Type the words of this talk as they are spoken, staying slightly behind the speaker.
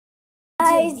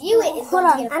guys. Hold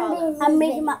on. I'm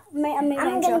making my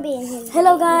intro.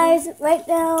 Hello guys. Right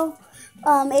now,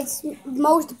 it's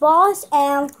Most Boss,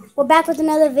 and we're back with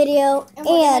another video.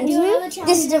 And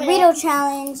this is the Rito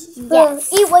challenge. The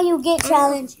Eat What You Get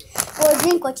challenge, or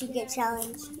Drink What You Get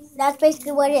challenge. That's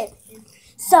basically what it is.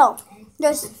 So,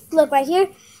 just look right here.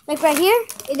 Like right here,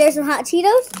 there's some hot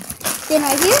Cheetos. Then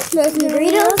right here, there's some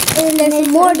Doritos. And then there's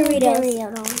some more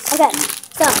Doritos. Okay,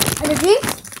 so there's a drink.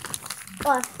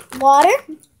 Water,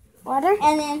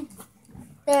 and then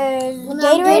there's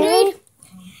Gatorade,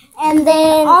 and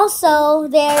then also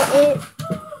there is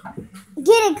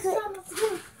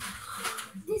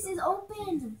This is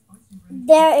open.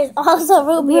 There is also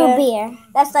root beer.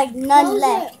 That's like none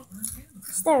left.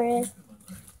 Yes, there is.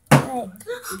 Right. Did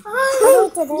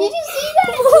you see that?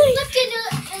 He lifted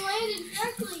it and landed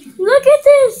correctly. Look at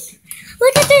this.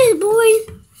 Look at this, boys.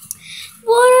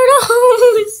 What are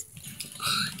those?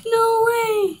 No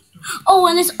way. Oh,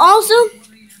 and this also,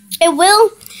 it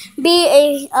will be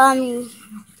a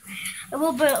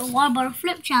water bottle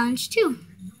flip challenge too.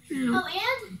 Oh,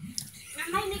 and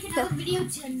I might make another video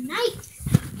tonight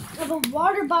of a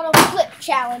water bottle flip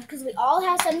challenge because we all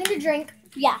have something to drink.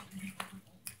 Yeah.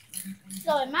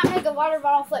 So I might make a water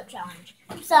bottle flip challenge.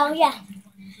 So yeah,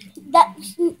 that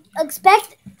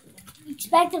expect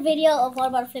a video of water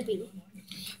bottle flipping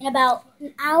in about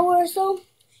an hour or so.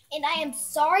 And I am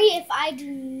sorry if I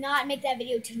do not make that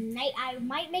video tonight. I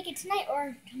might make it tonight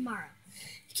or tomorrow.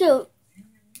 True.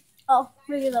 Oh,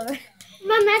 really lover.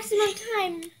 My maximum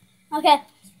time. Okay.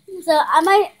 So I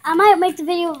might make the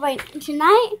video right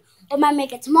tonight, or might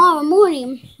make it tomorrow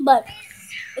morning. But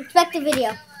expect a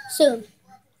video soon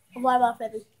of water bottle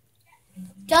flipping.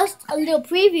 Just a little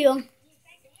preview.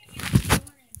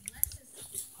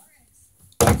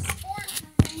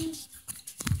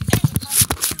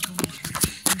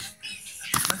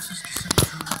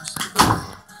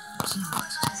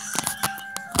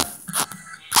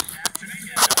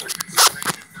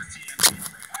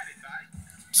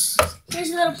 Here's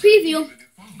a little preview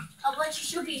of what you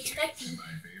should be expecting.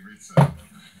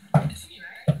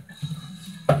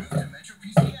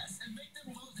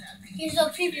 Here's a little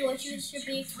preview of what you should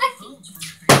be expecting.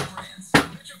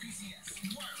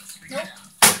 Nope.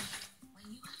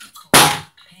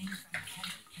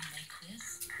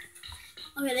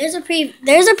 Okay,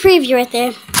 there's a preview right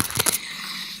there.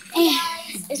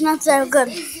 It's not so good.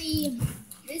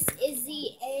 This is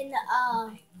the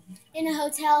in a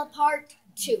hotel part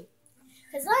 2.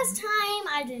 Because last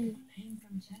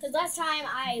time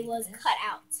I was cut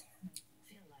out.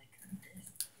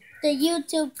 The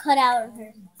YouTube cut out of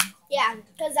her. Yeah,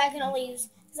 because I can only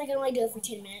do it for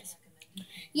 10 minutes.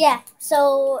 Yeah,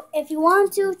 so if you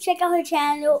want to check out her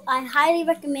channel, I highly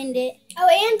recommend it. Oh,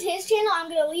 and his channel, I'm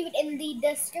going to leave it in the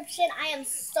description. I am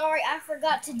sorry, I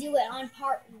forgot to do it on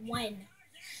part 1.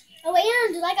 Oh,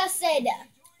 and like I said,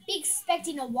 be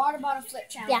expecting a water bottle flip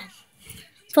challenge. Yeah.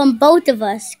 From both of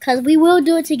us, because we will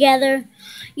do it together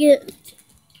either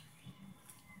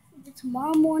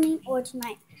tomorrow morning or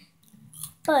tonight.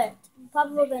 But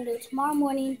probably we're going to do it tomorrow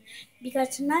morning, because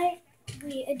tonight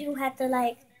we do have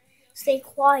to stay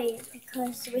quiet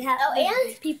because we have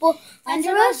people under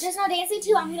us. Just not dancing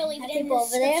too. I'm going to leave it in the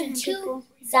over there too.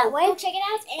 That way. Go check it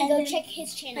out and go check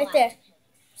his channel right there.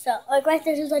 So right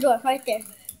there through the door. Right there.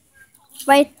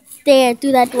 Right there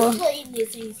through that door.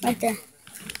 Right there.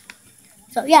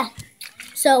 So yeah,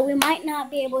 so we might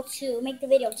not be able to make the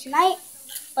video tonight,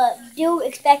 but do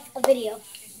expect a video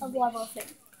of water bottle flip.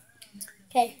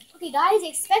 Okay. Okay, guys,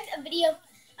 expect a video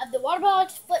of the water bottle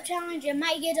flip challenge. It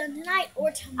might get done tonight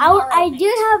or tomorrow. I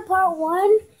did have part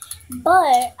 1,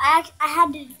 but I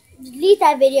had to delete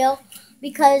that video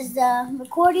because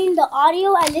recording the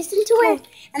audio, I listened to it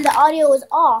and the audio was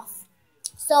off.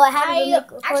 So I had to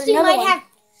record another one.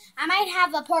 I might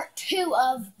have a part 2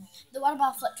 of the water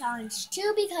bottle flip challenge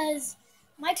too, because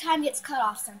my time gets cut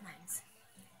off sometimes.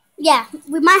 Yeah,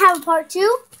 we might have a part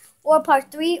 2 or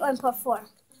part 3 or part 4.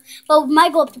 But we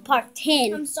might go up to part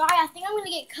 10. I'm sorry, I think I'm going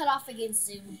to get cut off again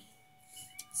soon.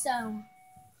 So,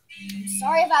 I'm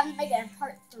sorry if I'm making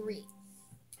part 3.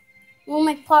 We'll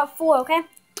make part 4, okay?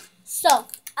 So,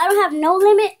 I don't have no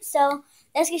limit, so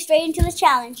let's get straight into the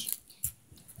challenge.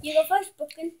 You go first,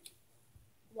 Brooklyn.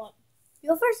 What? You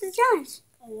go first in the challenge.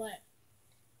 Oh, what?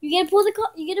 You get to pull the...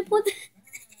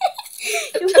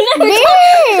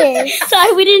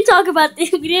 Sorry, we didn't talk about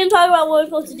this. We didn't talk about what we're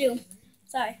supposed to do.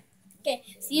 Sorry. Okay,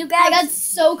 so you guys... I got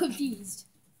so confused.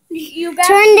 You guys...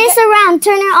 Turn this around.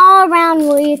 Turn it all around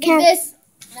where you can. Pick this.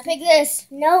 I pick this.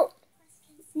 No.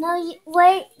 No,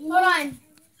 wait. Hold on.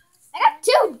 I got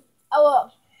 2.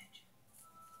 Oh,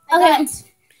 well. Okay.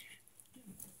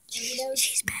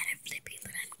 She's bad at flipping,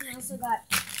 but I also got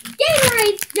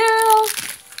Gatorade. No.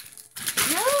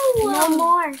 No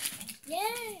more.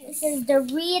 Yes. This is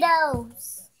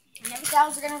Doritos. I never thought I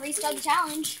was going to restart the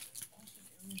challenge.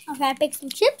 Okay, I picked some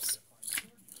chips.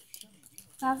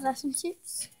 I've got some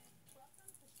chips.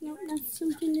 No, that's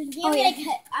something to do. I'm going to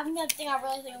cut. I'm going to think I'm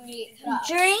going to get cut off.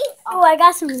 Drink. Oh, I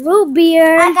got some root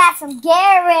beer. I got some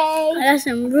Gatorade. I got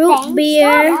some root Thanks. I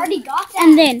beer. already got that.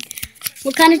 And then,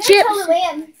 what kind of chips?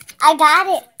 I got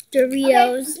it.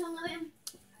 Doritos.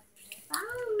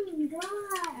 Oh,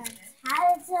 God.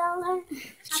 How to tell her?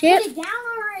 I Chip. put it down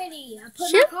already. I put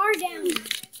Chip. my car down.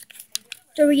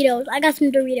 Doritos. I got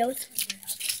some Doritos.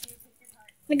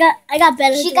 I got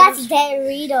better. She got Doritos.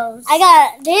 Doritos. I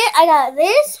got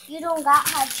this. You don't got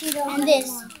hot Cheetos And this.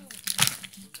 anymore.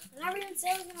 I never even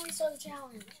said I was going to restart the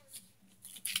challenge.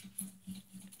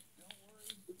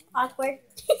 Awkward.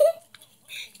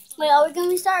 Wait, are we gonna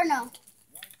restart now?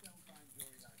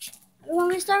 Are we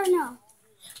gonna restart now?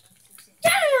 I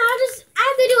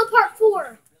have to do a part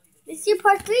 4. This is your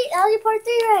part 3. That was your part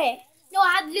 3, right? No,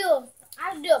 I have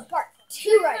to do a part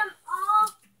 2 right. Turn them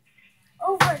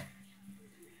all over.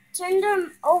 Turn them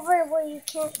over where you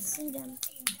can't see them.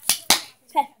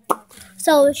 Okay.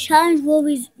 So the challenge will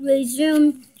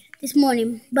resume this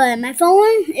morning, but my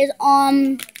phone is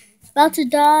about to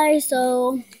die,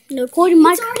 so the recording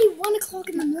mic. It's already 1 o'clock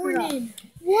in the morning.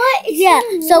 What? Yeah.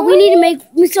 So we need to make.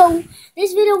 So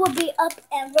this video will be up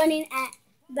and running at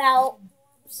about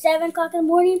 7 o'clock in the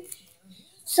morning.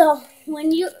 So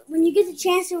when you get the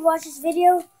chance to watch this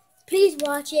video, please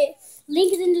watch it.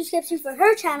 Link is in the description for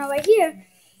her channel right here,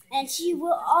 and she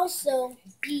will also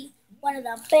be one of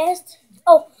the best.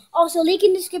 Oh, also link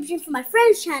in the description for my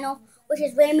friend's channel, which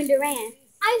is Ramon Duran.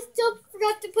 I still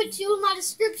forgot to put you in my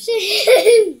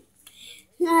description.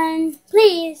 And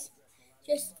please,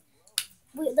 just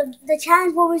the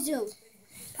challenge will resume.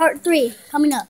 Part 3 coming up.